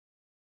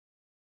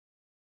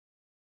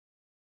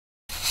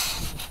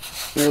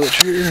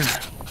Arrowlet here.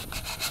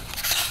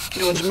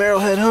 Doing some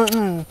arrowhead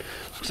hunting.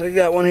 Looks like I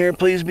got one here.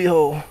 Please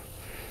behold.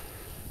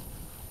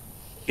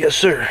 Yes,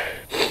 sir.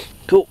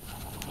 Cool.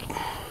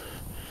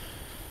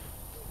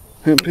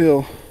 Hemp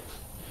Hill.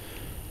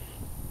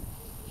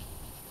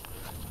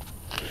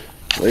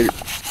 Later.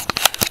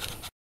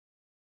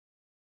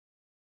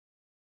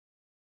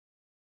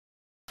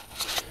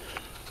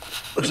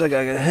 Looks like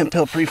I got a Hemp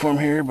Hill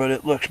preform here, but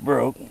it looks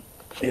broke.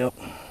 Yep.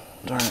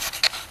 Darn it.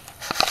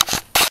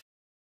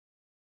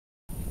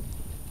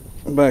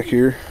 Back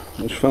here,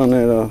 just found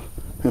that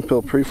Hemp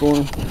Hill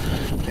preform,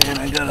 and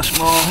I got a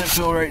small Hemp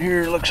Hill right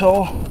here. It looks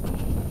whole.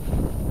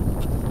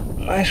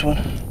 Nice one.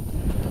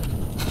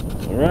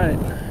 All right.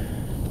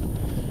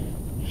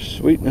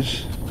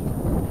 Sweetness.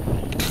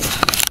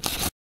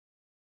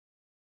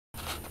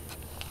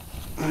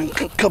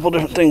 A couple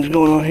different things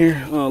going on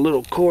here. A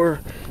little core,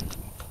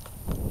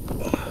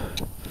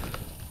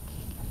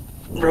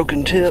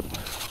 broken tip,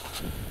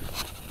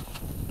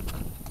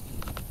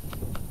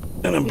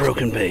 and a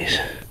broken base.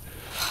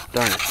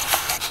 Darn it.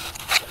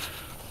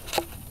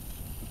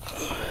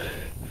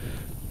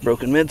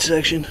 Broken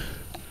midsection.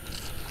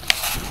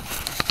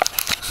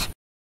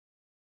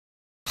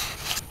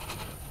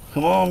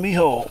 Come on, be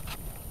whole.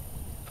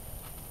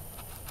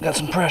 Got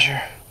some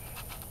pressure.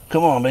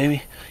 Come on,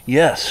 baby.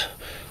 Yes.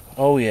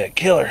 Oh yeah,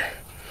 killer.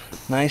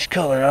 Nice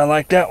color. I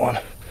like that one.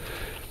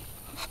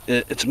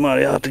 It's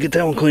muddy. I'll have to get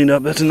that one cleaned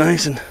up. That's a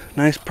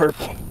nice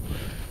purple.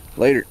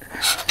 Later.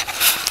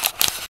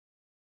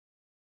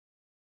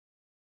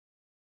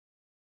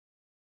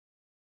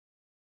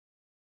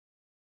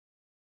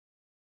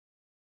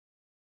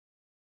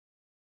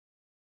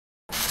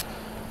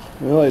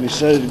 Well, I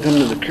decided to come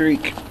to the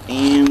creek,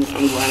 and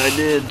I'm glad I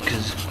did,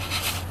 because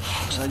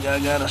looks like I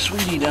got a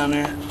sweetie down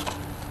there.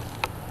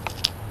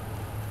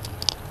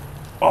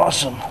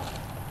 Awesome.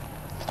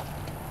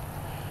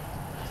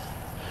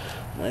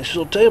 Nice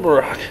little table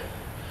rock.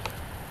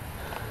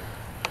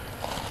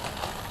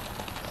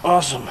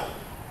 Awesome.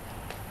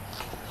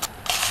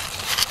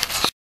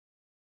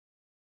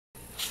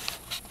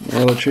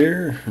 Arrowlet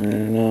here,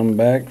 and I'm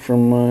back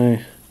from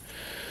my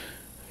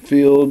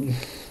field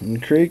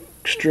and creek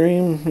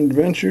stream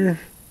adventure.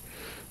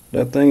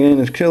 That thing ain't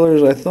as killer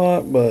as I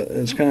thought, but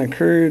it's kind of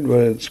crude, but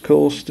it's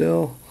cool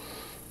still.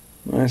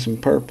 Nice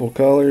and purple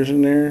colors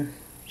in there,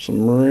 some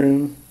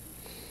maroon.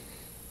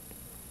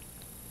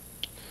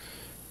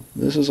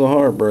 This is a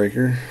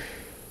heartbreaker.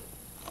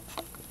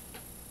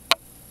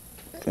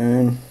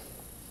 And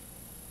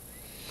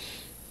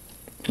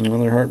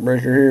another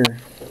heartbreaker here.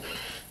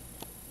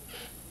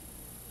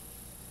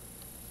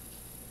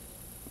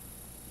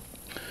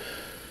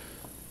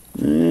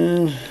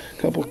 And a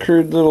couple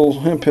crude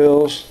little Hemp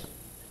Hills.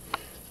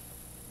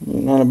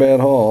 Not a bad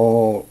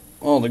haul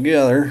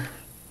altogether.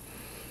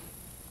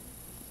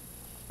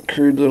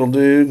 Crude little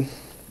dude.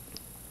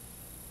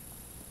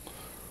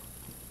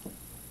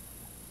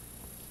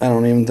 I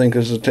don't even think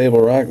this is a table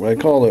rock, but I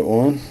called it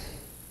one.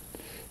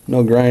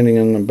 No grinding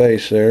in the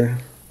base there.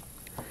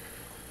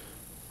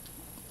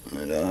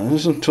 And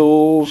there's some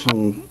tools,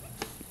 some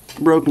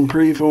broken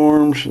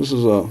preforms. This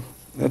is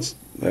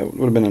that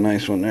would have been a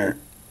nice one there.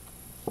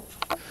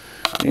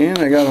 And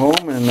I got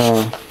home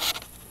and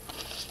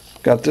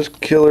got this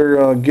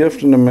killer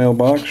gift in the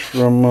mailbox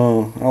from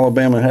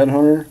Alabama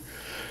Headhunter,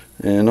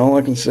 and all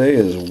I can say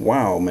is,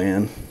 wow,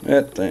 man,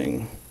 that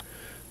thing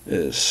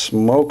is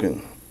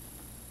smoking.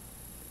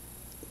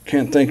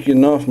 Can't thank you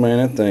enough, man.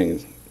 That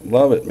thing,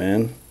 love it,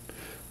 man.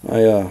 I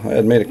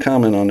had made a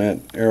comment on that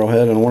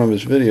arrowhead in one of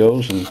his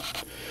videos, and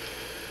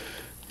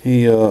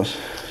he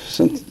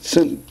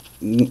sent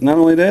not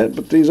only that,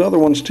 but these other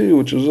ones too,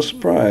 which was a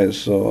surprise.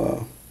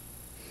 So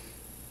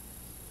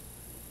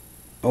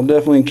I'll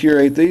definitely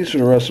curate these for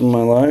the rest of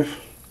my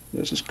life.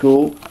 This is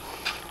cool.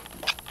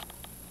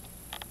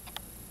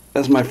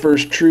 That's my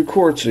first true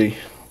quartzy.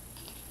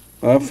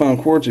 I've found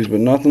quartzies, but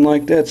nothing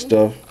like that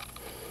stuff.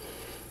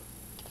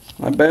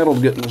 I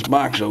battled getting this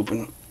box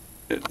open.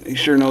 He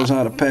sure knows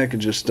how to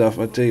package this stuff,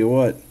 I tell you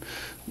what.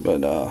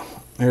 But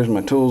here's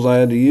my tools I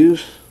had to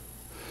use.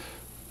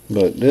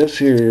 But this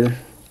here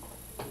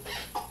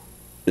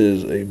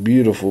is a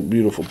beautiful,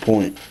 beautiful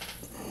point.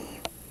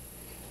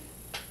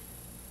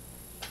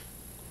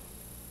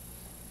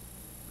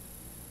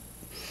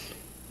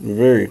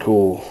 Very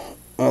cool.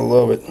 I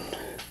love it.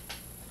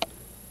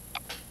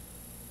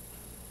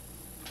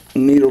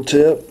 Needle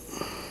tip.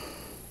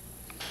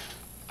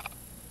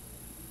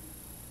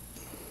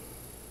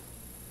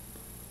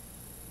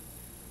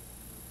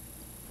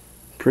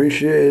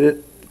 Appreciate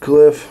it,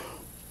 Cliff.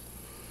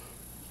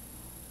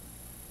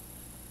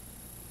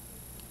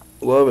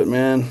 Love it,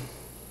 man.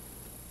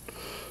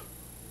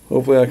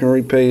 Hopefully I can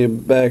repay you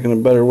back in a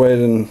better way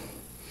than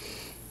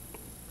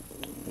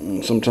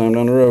sometime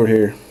down the road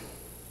here.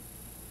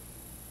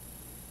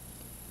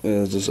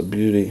 It's just a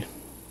beauty.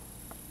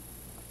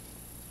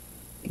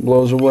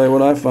 Blows away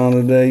what I found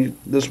today.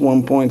 This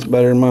 1 point's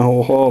better than my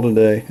whole haul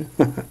today.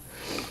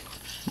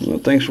 Well,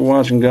 thanks for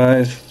watching,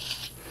 guys.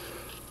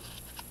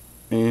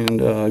 And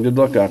good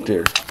luck out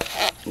there.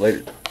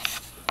 Later.